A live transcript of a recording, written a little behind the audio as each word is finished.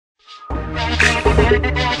What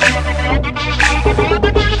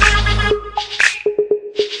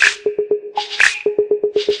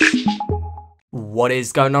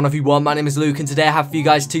is going on, everyone? My name is Luke, and today I have for you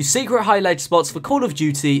guys 2 secret highlight spots for Call of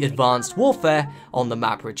Duty Advanced Warfare on the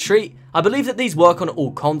map Retreat. I believe that these work on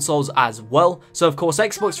all consoles as well, so of course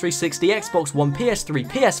Xbox 360, Xbox One, PS3,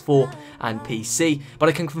 PS4 and PC, but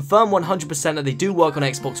I can confirm 100% that they do work on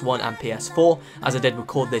Xbox One and PS4, as I did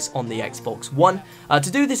record this on the Xbox One.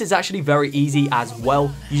 To do this is actually very easy as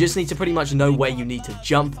well. You just need to pretty much know where you need to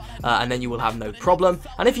jump, and then you will have no problem.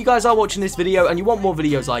 And if you guys are watching this video and you want more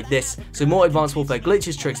videos like this, so more Advanced Warfare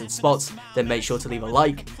glitches, tricks and spots, then make sure to leave a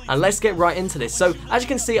like, and let's get right into this. So as you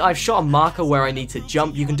can see, I've shot a marker where I need to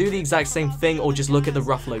jump. You can do the exact same thing or just look at the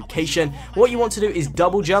rough location. What you want to do is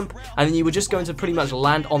double jump, and then you were just going to pretty much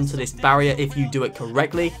land onto this barrier if you do it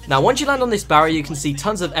correctly. Now once you land on this barrier, you can see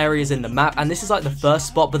tons of areas in the map, and this is like the first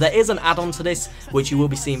spot, but there is an add-on to this which you will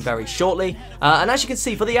be seeing very shortly. And as you can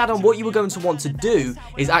see, for the add-on, what you were going to want to do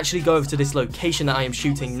is actually go over to this location that I am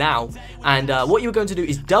shooting now, and what you're going to do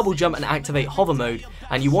is double jump and activate hover mode,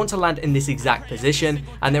 and you want to land in this exact position,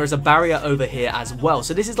 and there is a barrier over here as well.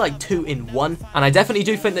 So this is like 2 in 1, and I definitely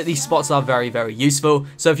do think that these spots are very useful.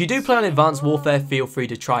 So if you do play on Advanced Warfare, feel free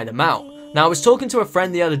to try them out. Now I was talking to a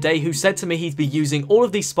friend the other day who said to me he'd be using all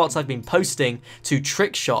of these spots I've been posting to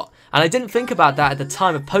trick shot. And I didn't think about that at the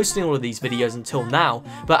time of posting all of these videos until now,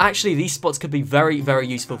 but actually these spots could be very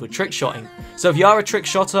useful for trick shotting. So if you are a trick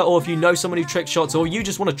shotter, or if you know someone who trick shots, or you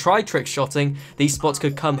just want to try trick shotting, these spots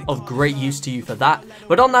could come of great use to you for that.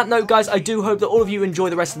 But on that note, guys, I do hope that all of you enjoy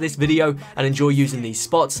the rest of this video and enjoy using these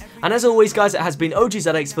spots. And as always, guys, it has been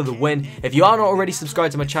OGZX for the win. If you are not already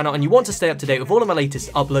subscribed to my channel and you want to stay up to date with all of my latest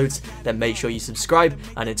uploads, then make sure you subscribe.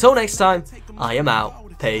 And until next time, I am out.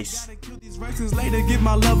 Peace. Verses later give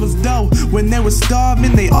my lovers dough. When they were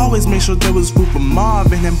starving, they always make sure there was room for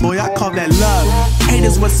Marvin. And boy, I call that love.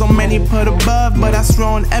 Haters what so many put above, but I swear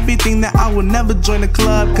on everything that I will never join the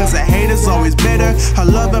club. Cause a hater's always bitter. Her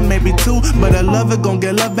lover maybe too, but a lover gon'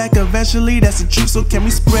 get love back eventually. That's the truth, so can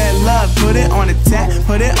we spread love? Put it on a tap,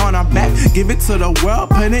 put it on our back. Give it to the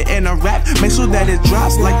world, put it in a rap. Make sure that it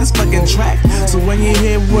drops like this fucking track. So when you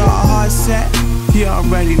hear where our heart's at, you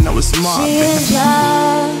already know it's Marvin. She is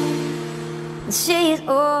love. She is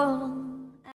all